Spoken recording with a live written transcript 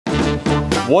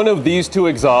One of these two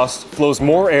exhausts flows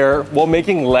more air while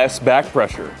making less back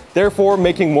pressure, therefore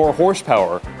making more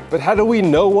horsepower. But how do we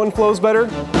know one flows better?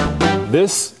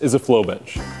 This is a flow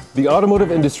bench. The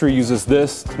automotive industry uses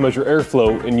this to measure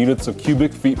airflow in units of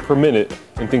cubic feet per minute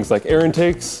in things like air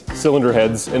intakes, cylinder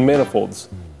heads, and manifolds.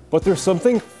 But there's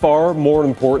something far more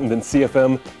important than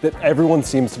CFM that everyone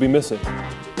seems to be missing.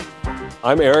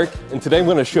 I'm Erik, and today I'm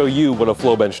going to show you what a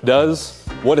flow bench does,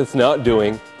 what it's not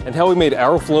doing, and how we made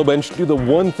our flow bench do the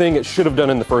one thing it should have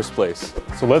done in the first place.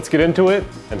 So let's get into it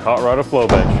and hot rod a flow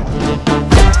bench.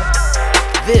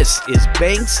 This is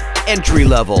Banks Entry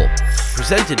Level,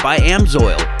 presented by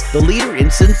Amsoil, the leader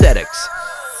in synthetics.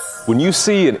 When you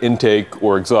see an intake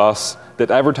or exhaust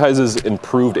that advertises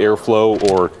improved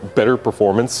airflow or better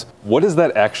performance, what does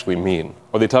that actually mean?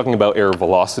 Are they talking about air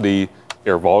velocity,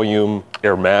 air volume,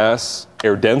 air mass,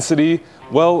 air density?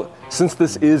 Well, since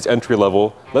this is entry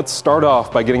level, let's start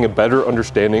off by getting a better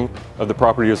understanding of the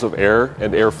properties of air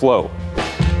and airflow.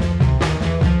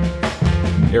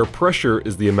 Air pressure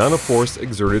is the amount of force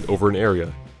exerted over an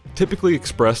area, typically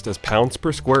expressed as pounds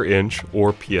per square inch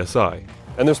or PSI.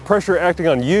 And there's pressure acting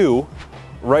on you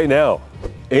right now.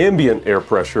 Ambient air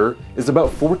pressure is about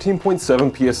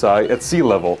 14.7 PSI at sea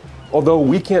level, although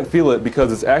we can't feel it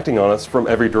because it's acting on us from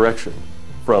every direction.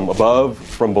 From above,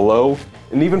 from below,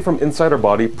 and even from inside our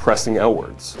body pressing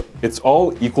outwards. It's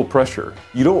all equal pressure.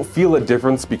 You don't feel a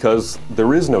difference because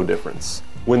there is no difference.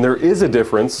 When there is a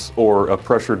difference, or a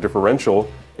pressure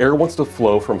differential, air wants to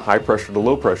flow from high pressure to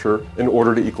low pressure in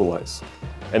order to equalize.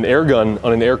 An air gun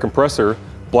on an air compressor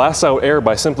blasts out air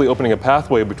by simply opening a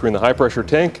pathway between the high pressure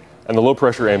tank and the low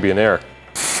pressure ambient air.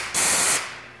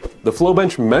 The flow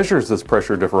bench measures this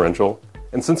pressure differential,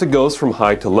 and since it goes from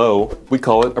high to low, we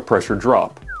call it a pressure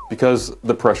drop, because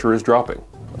the pressure is dropping.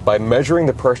 By measuring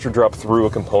the pressure drop through a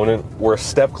component, we're a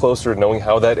step closer to knowing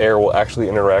how that air will actually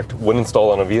interact when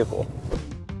installed on a vehicle.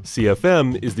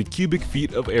 CFM is the cubic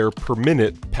feet of air per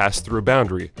minute passed through a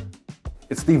boundary.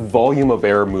 It's the volume of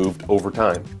air moved over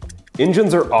time.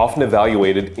 Engines are often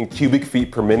evaluated in cubic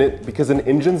feet per minute because an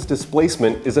engine's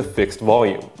displacement is a fixed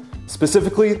volume,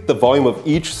 specifically the volume of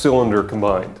each cylinder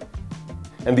combined.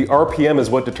 And the RPM is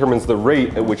what determines the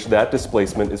rate at which that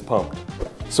displacement is pumped.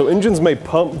 So engines may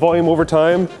pump volume over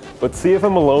time, but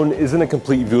CFM alone isn't a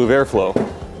complete view of airflow.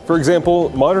 For example,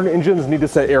 modern engines need to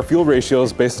set air-fuel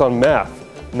ratios based on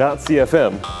math, not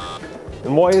CFM.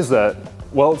 And why is that?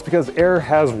 Well, it's because air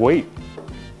has weight.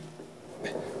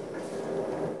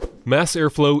 Mass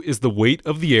airflow is the weight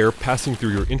of the air passing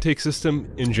through your intake system,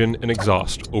 engine, and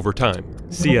exhaust over time.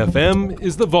 CFM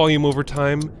is the volume over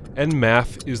time, and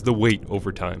math is the weight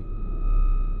over time.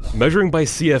 Measuring by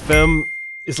CFM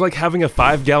is like having a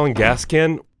 5-gallon gas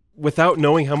can without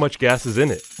knowing how much gas is in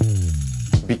it.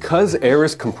 Because air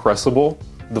is compressible,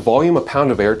 the volume a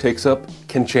pound of air takes up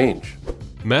can change.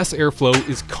 Mass airflow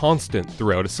is constant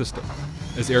throughout a system.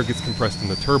 As air gets compressed in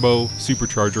the turbo,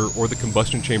 supercharger, or the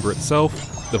combustion chamber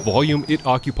itself, the volume it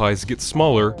occupies gets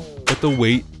smaller, but the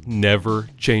weight never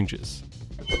changes.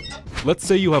 Let's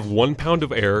say you have 1 pound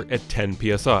of air at 10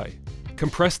 psi.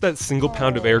 Compress that single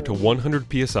pound of air to 100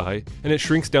 psi, and it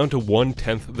shrinks down to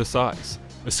 1/10 the size,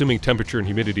 assuming temperature and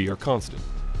humidity are constant.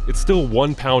 It's still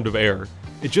 1 pound of air,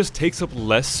 it just takes up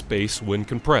less space when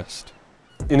compressed.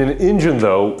 In an engine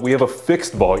though, we have a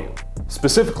fixed volume,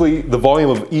 specifically the volume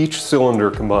of each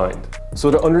cylinder combined. So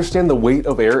to understand the weight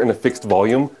of air in a fixed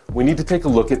volume, we need to take a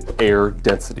look at air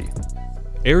density.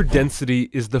 Air density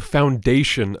is the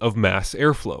foundation of mass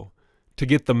airflow. To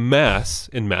get the mass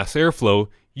in mass airflow,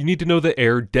 you need to know the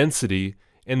air density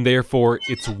and therefore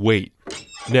its weight.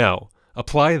 Now,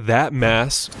 apply that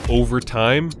mass over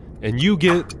time and you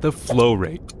get the flow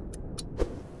rate.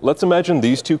 Let's imagine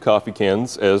these two coffee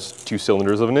cans as two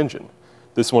cylinders of an engine.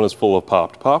 This one is full of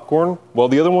popped popcorn, while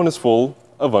the other one is full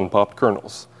of unpopped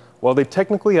kernels. While they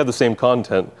technically have the same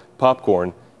content,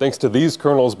 popcorn, thanks to these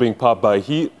kernels being popped by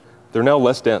heat, they're now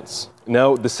less dense.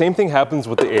 Now, the same thing happens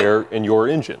with the air in your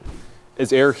engine.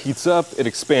 As air heats up, it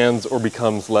expands or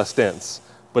becomes less dense.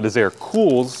 But as air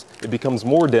cools, it becomes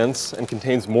more dense and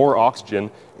contains more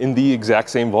oxygen in the exact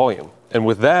same volume. And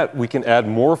with that, we can add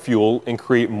more fuel and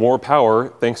create more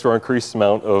power thanks to our increased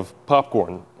amount of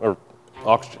popcorn, or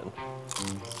oxygen.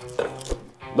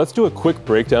 Let's do a quick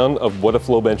breakdown of what a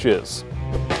flow bench is.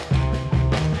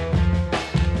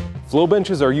 Flow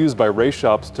benches are used by race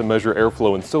shops to measure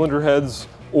airflow in cylinder heads,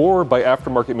 or by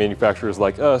aftermarket manufacturers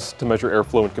like us to measure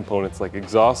airflow in components like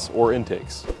exhausts or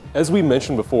intakes. As we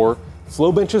mentioned before,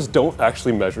 flow benches don't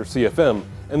actually measure CFM,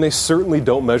 and they certainly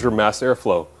don't measure mass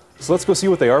airflow. So let's go see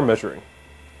what they are measuring.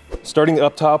 Starting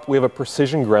up top, we have a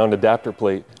precision ground adapter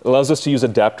plate. It allows us to use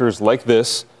adapters like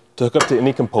this to hook up to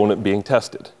any component being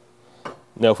tested.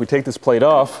 Now, if we take this plate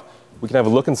off, we can have a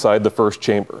look inside the first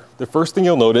chamber. The first thing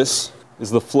you'll notice is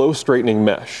the flow straightening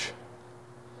mesh.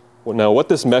 Now, what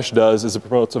this mesh does is it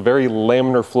promotes a very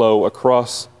laminar flow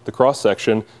across the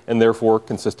cross-section and therefore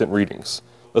consistent readings.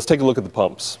 Let's take a look at the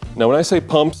pumps. Now, when I say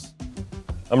pumps,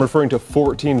 I'm referring to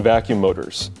 14 vacuum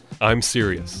motors. I'm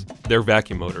serious. They're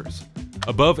vacuum motors.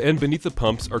 Above and beneath the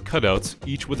pumps are cutouts,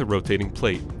 each with a rotating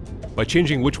plate. By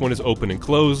changing which one is open and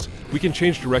closed, we can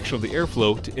change direction of the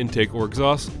airflow to intake or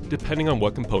exhaust, depending on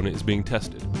what component is being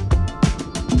tested.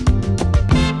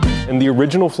 In the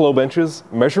original flow benches,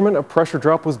 measurement of pressure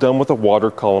drop was done with a water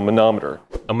column manometer.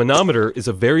 A manometer is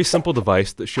a very simple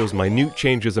device that shows minute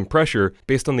changes in pressure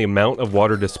based on the amount of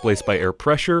water displaced by air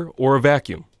pressure or a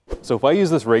vacuum. So if I use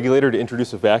this regulator to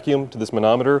introduce a vacuum to this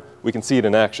manometer, we can see it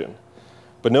in action.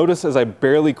 But notice as I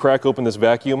barely crack open this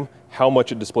vacuum, how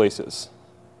much it displaces.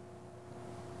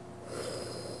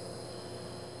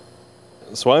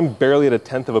 So I'm barely at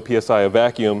 1/10 of a PSI of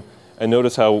vacuum, and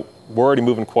notice how we're already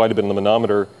moving quite a bit on the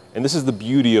manometer, and this is the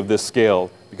beauty of this scale,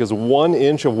 because 1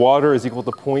 inch of water is equal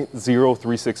to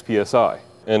 0.036 PSI.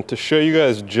 And to show you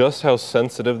guys just how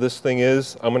sensitive this thing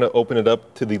is, I'm gonna open it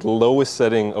up to the lowest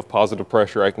setting of positive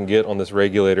pressure I can get on this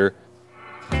regulator.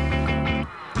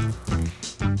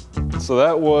 So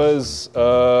that was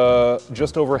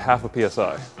just over 1/2 a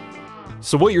PSI.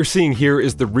 So what you're seeing here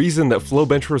is the reason that flow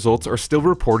bench results are still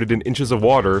reported in inches of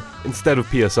water instead of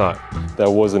PSI. That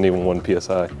wasn't even 1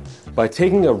 PSI. By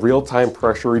taking a real-time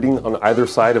pressure reading on either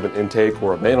side of an intake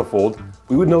or a manifold,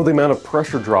 we would know the amount of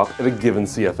pressure drop at a given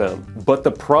CFM. But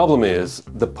the problem is,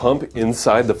 the pump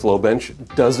inside the flow bench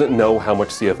doesn't know how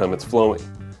much CFM it's flowing.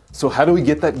 So how do we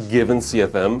get that given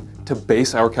CFM to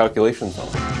base our calculations on?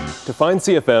 To find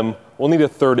CFM, we'll need a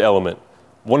third element,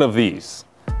 one of these.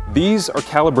 These are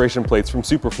calibration plates from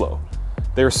Superflow.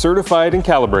 They are certified and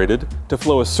calibrated to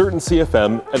flow a certain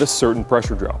CFM at a certain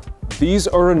pressure drop. These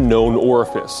are a known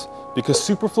orifice because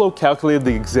Superflow calculated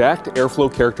the exact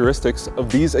airflow characteristics of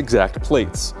these exact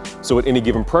plates. So at any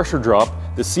given pressure drop,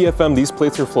 the CFM these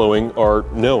plates are flowing are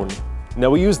known. Now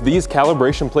we use these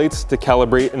calibration plates to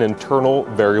calibrate an internal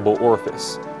variable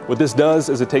orifice. What this does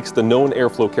is it takes the known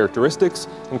airflow characteristics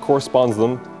and corresponds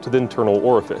them to the internal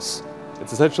orifice.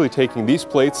 It's essentially taking these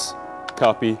plates,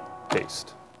 copy,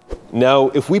 paste. Now,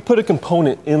 if we put a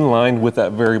component in line with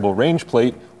that variable range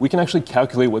plate, we can actually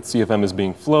calculate what CFM is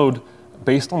being flowed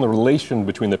based on the relation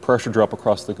between the pressure drop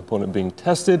across the component being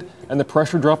tested and the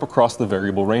pressure drop across the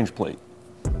variable range plate.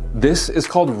 This is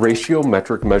called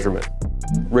ratiometric measurement.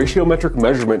 Ratiometric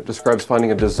measurement describes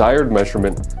finding a desired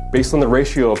measurement based on the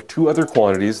ratio of two other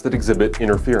quantities that exhibit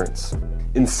interference.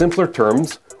 In simpler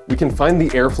terms, we can find the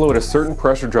airflow at a certain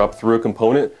pressure drop through a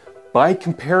component by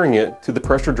comparing it to the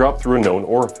pressure drop through a known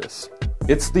orifice.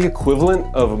 It's the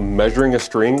equivalent of measuring a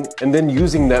string and then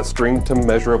using that string to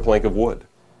measure a plank of wood.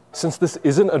 Since this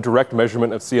isn't a direct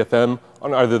measurement of CFM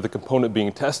on either the component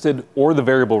being tested or the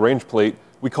variable range plate,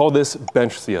 we call this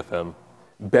bench CFM.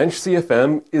 Bench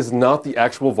CFM is not the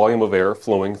actual volume of air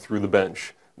flowing through the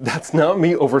bench. That's not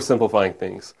me oversimplifying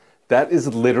things. That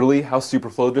is literally how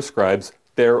Superflow describes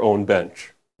their own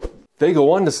bench. They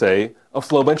go on to say, a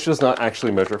flow bench does not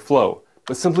actually measure flow,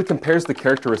 but simply compares the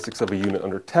characteristics of a unit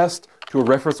under test to a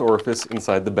reference orifice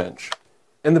inside the bench.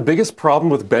 And the biggest problem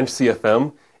with bench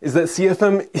CFM is that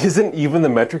CFM isn't even the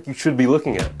metric you should be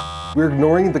looking at. We're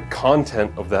ignoring the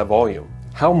content of that volume.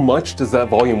 How much does that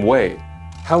volume weigh?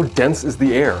 How dense is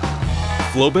the air?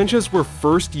 Flow benches were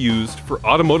first used for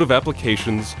automotive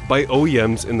applications by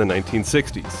OEMs in the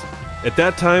 1960s. At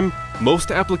that time,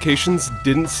 most applications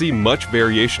didn't see much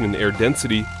variation in air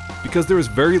density because there was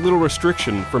very little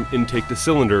restriction from intake to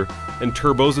cylinder, and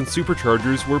turbos and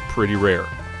superchargers were pretty rare.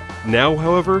 Now,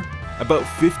 however, about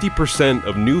 50%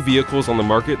 of new vehicles on the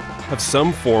market have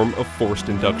some form of forced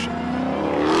induction.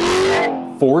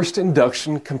 Forced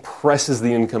induction compresses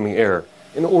the incoming air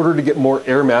in order to get more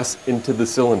air mass into the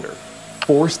cylinder.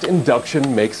 Forced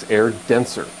induction makes air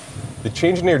denser. The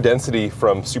change in air density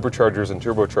from superchargers and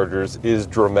turbochargers is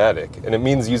dramatic, and it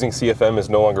means using CFM is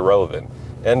no longer relevant.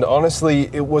 And honestly,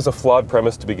 it was a flawed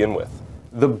premise to begin with.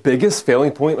 The biggest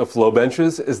failing point of flow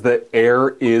benches is that air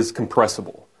is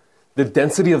compressible. The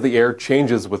density of the air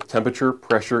changes with temperature,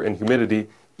 pressure, and humidity,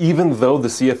 even though the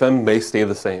CFM may stay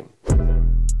the same.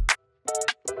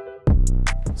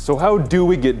 So how do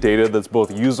we get data that's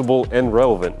both usable and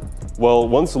relevant? Well,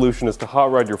 one solution is to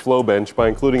hot rod your flow bench by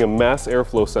including a mass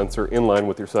airflow sensor in line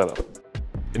with your setup.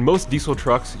 In most diesel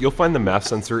trucks, you'll find the mass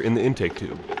sensor in the intake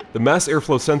tube. The mass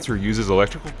airflow sensor uses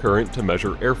electrical current to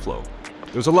measure airflow.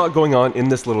 There's a lot going on in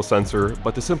this little sensor,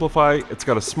 but to simplify, it's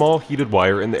got a small heated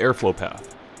wire in the airflow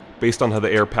path. Based on how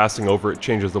the air passing over it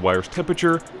changes the wire's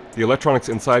temperature, the electronics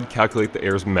inside calculate the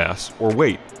air's mass or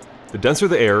weight. The denser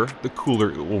the air, the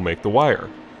cooler it will make the wire.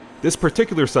 This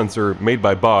particular sensor, made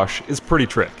by Bosch, is pretty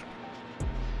trick.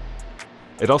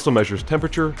 It also measures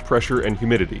temperature, pressure, and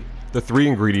humidity, the three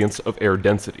ingredients of air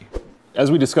density. As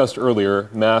we discussed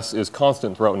earlier, mass is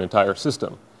constant throughout an entire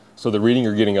system, so the reading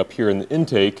you're getting up here in the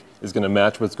intake is going to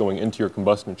match what's going into your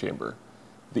combustion chamber.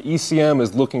 The ECM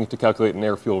is looking to calculate an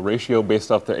air-fuel ratio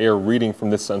based off the air reading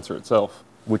from this sensor itself,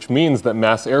 which means that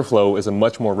mass airflow is a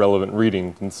much more relevant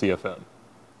reading than CFM.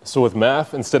 So with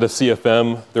MAF instead of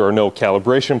CFM, there are no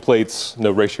calibration plates,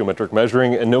 no ratiometric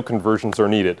measuring, and no conversions are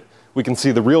needed. We can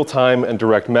see the real-time and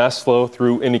direct mass flow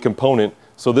through any component,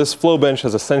 so this flow bench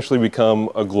has essentially become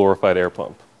a glorified air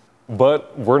pump.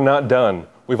 But we're not done.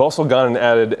 We've also gone and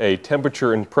added a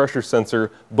temperature and pressure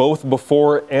sensor both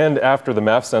before and after the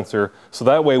MAF sensor, so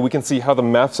that way we can see how the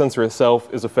MAF sensor itself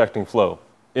is affecting flow.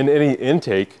 In any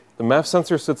intake, the MAF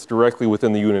sensor sits directly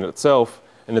within the unit itself,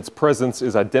 and its presence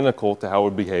is identical to how it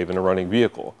would behave in a running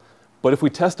vehicle. But if we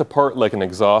test a part like an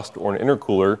exhaust or an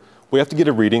intercooler, we have to get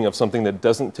a reading of something that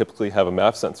doesn't typically have a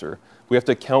MAF sensor. We have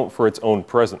to account for its own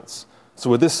presence. So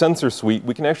with this sensor suite,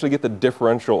 we can actually get the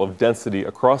differential of density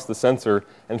across the sensor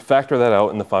and factor that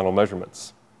out in the final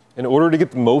measurements. In order to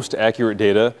get the most accurate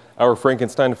data, our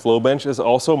Frankenstein flow bench is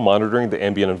also monitoring the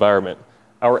ambient environment.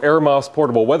 Our AirMouse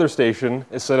portable weather station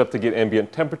is set up to get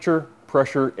ambient temperature,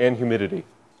 pressure, and humidity.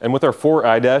 And with our 4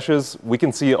 eye dashes, we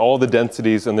can see all the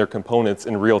densities and their components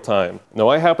in real time. Now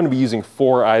I happen to be using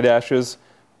 4 eye dashes,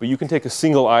 but you can take a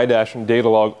single eye dash and data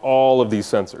log all of these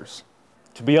sensors.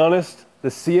 To be honest, the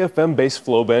CFM-based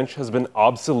flow bench has been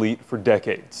obsolete for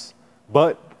decades.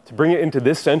 But to bring it into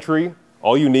this century,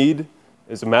 all you need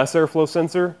is a mass airflow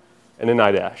sensor and an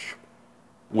eye dash.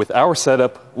 With our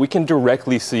setup, we can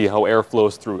directly see how air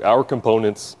flows through our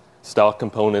components, stock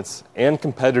components, and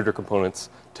competitor components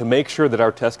to make sure that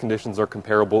our test conditions are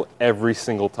comparable every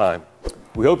single time.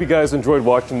 We hope you guys enjoyed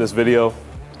watching this video.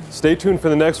 Stay tuned for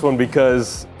the next one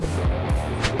because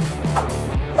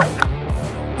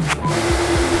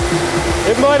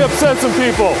it might upset some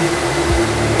people.